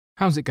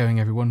How's it going,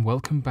 everyone?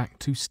 Welcome back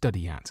to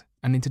Study At,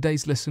 and in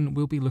today's lesson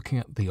we'll be looking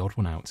at the odd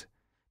one out.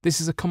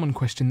 This is a common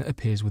question that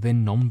appears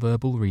within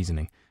non-verbal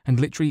reasoning, and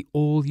literally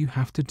all you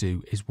have to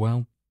do is,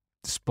 well,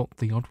 spot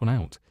the odd one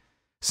out.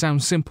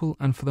 Sounds simple,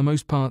 and for the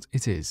most part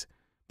it is,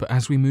 but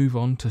as we move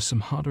on to some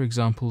harder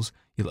examples,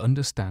 you'll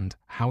understand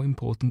how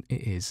important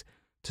it is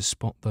to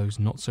spot those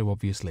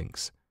not-so-obvious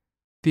links.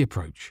 The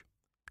approach.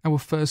 Our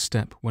first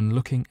step when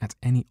looking at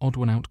any odd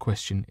one out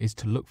question is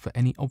to look for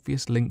any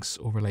obvious links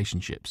or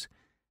relationships.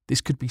 This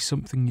could be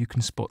something you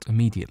can spot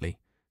immediately,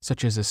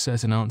 such as a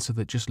certain answer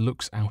that just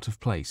looks out of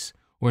place,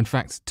 or in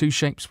fact two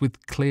shapes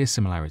with clear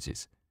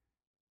similarities.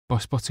 By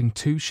spotting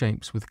two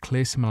shapes with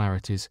clear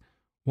similarities,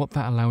 what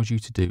that allows you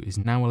to do is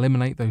now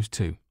eliminate those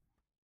two.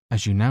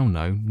 As you now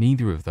know,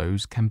 neither of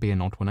those can be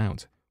an odd one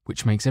out,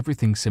 which makes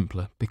everything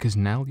simpler because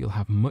now you'll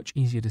have a much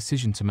easier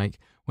decision to make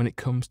when it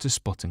comes to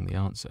spotting the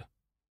answer.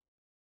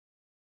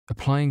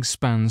 Applying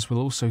spans will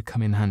also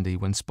come in handy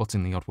when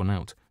spotting the odd one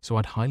out, so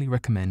I'd highly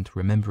recommend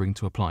remembering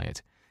to apply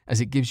it, as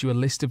it gives you a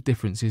list of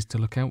differences to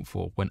look out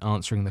for when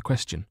answering the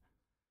question.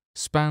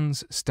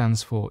 Spans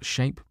stands for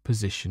shape,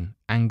 position,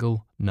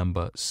 angle,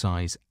 number,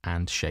 size,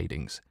 and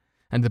shadings.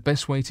 And the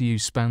best way to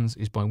use spans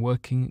is by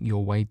working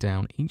your way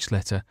down each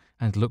letter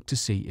and look to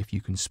see if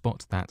you can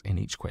spot that in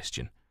each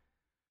question.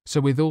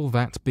 So with all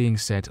that being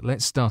said,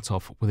 let's start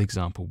off with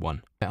example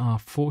 1. There are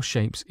 4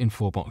 shapes in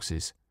 4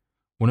 boxes.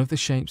 One of the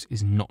shapes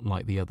is not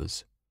like the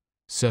others.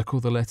 Circle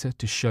the letter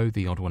to show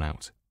the odd one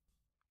out.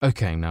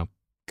 Okay, now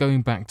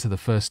going back to the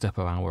first step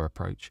of our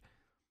approach,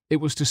 it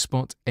was to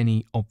spot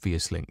any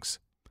obvious links.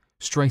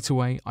 Straight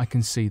away I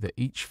can see that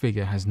each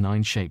figure has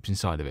 9 shapes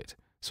inside of it,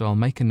 so I'll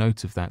make a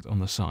note of that on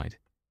the side.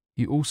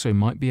 You also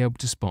might be able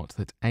to spot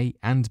that A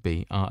and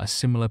B are a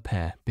similar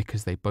pair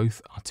because they both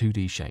are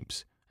 2D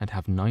shapes and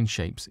have 9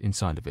 shapes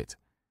inside of it.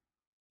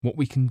 What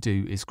we can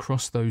do is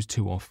cross those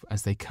two off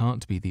as they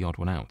can't be the odd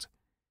one out.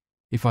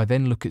 If I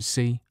then look at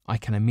C, I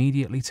can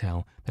immediately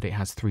tell that it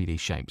has 3D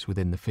shapes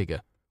within the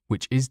figure,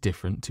 which is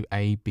different to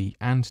A, B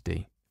and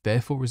D,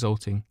 therefore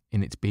resulting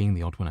in it being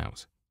the odd one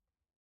out.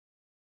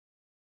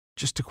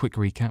 Just a quick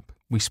recap,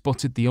 we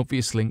spotted the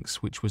obvious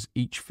links, which was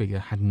each figure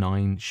had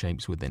 9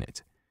 shapes within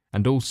it,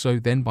 and also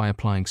then by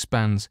applying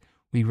spans,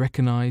 we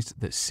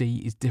recognised that C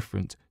is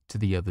different to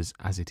the others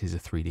as it is a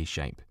 3D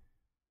shape.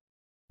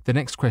 The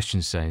next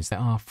question says there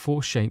are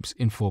 4 shapes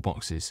in 4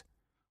 boxes.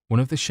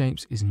 One of the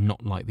shapes is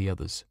not like the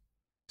others.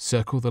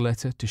 Circle the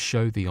letter to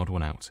show the odd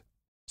one out.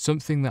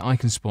 Something that I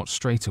can spot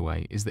straight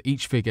away is that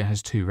each figure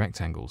has 2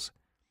 rectangles.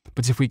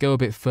 But if we go a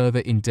bit further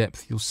in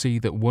depth, you'll see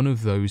that one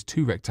of those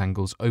 2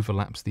 rectangles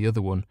overlaps the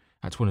other one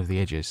at one of the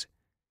edges.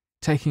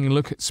 Taking a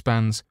look at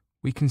spans,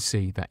 we can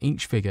see that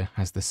each figure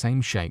has the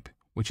same shape,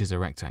 which is a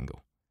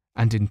rectangle.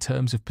 And in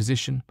terms of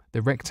position,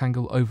 the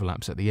rectangle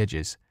overlaps at the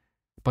edges.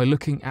 By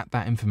looking at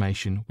that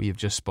information we have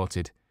just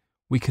spotted,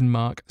 we can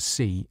mark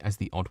C as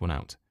the odd one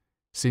out,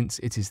 since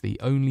it is the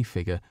only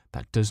figure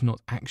that does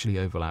not actually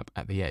overlap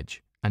at the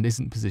edge and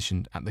isn't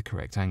positioned at the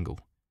correct angle.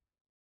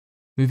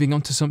 Moving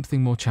on to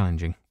something more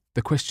challenging,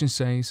 the question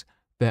says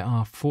there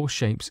are 4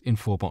 shapes in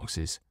 4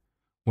 boxes.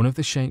 One of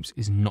the shapes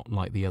is not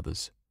like the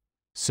others.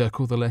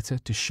 Circle the letter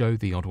to show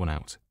the odd one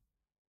out.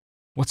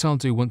 What I'll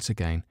do once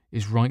again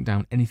is write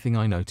down anything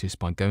I notice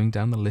by going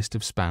down the list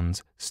of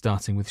spans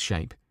starting with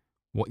shape.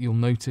 What you'll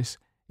notice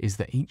is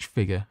that each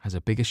figure has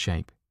a bigger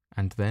shape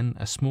and then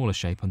a smaller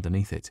shape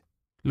underneath it.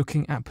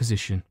 Looking at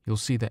position, you'll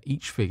see that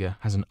each figure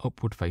has an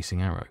upward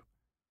facing arrow.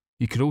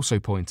 You could also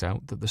point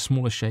out that the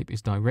smaller shape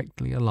is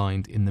directly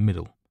aligned in the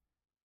middle.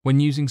 When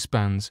using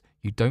spans,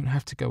 you don't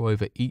have to go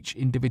over each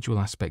individual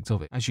aspect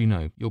of it. As you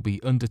know, you'll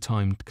be under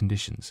timed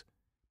conditions.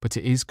 But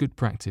it is good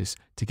practice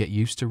to get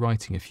used to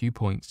writing a few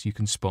points you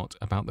can spot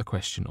about the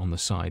question on the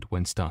side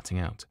when starting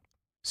out.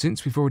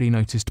 Since we've already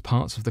noticed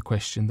parts of the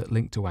question that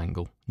link to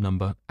angle,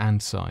 number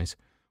and size,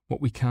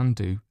 what we can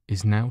do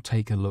is now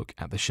take a look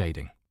at the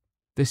shading.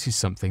 This is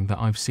something that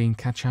I've seen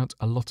catch out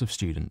a lot of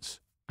students,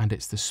 and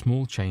it's the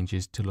small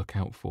changes to look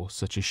out for,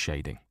 such as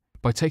shading.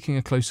 By taking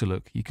a closer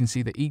look, you can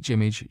see that each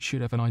image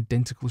should have an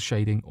identical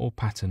shading or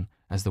pattern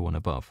as the one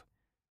above.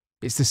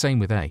 It's the same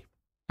with A.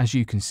 As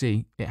you can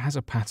see, it has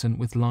a pattern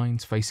with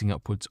lines facing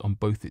upwards on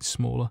both its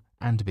smaller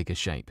and bigger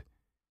shape.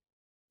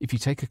 If you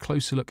take a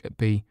closer look at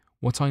B,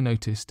 what I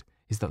noticed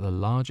is that the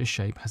larger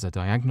shape has a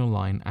diagonal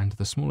line and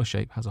the smaller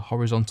shape has a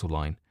horizontal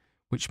line,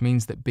 which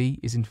means that B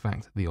is in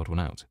fact the odd one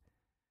out.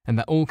 And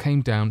that all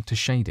came down to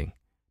shading,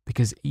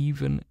 because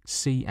even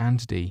C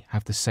and D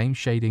have the same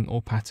shading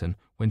or pattern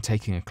when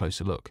taking a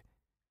closer look.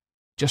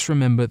 Just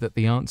remember that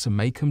the answer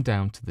may come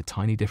down to the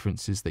tiny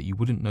differences that you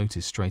wouldn't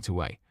notice straight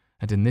away,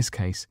 and in this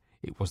case,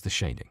 it was the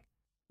shading.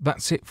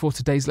 That's it for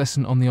today's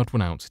lesson on the odd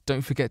one out.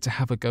 Don't forget to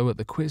have a go at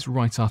the quiz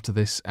right after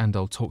this, and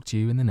I'll talk to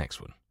you in the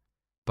next one.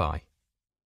 Bye.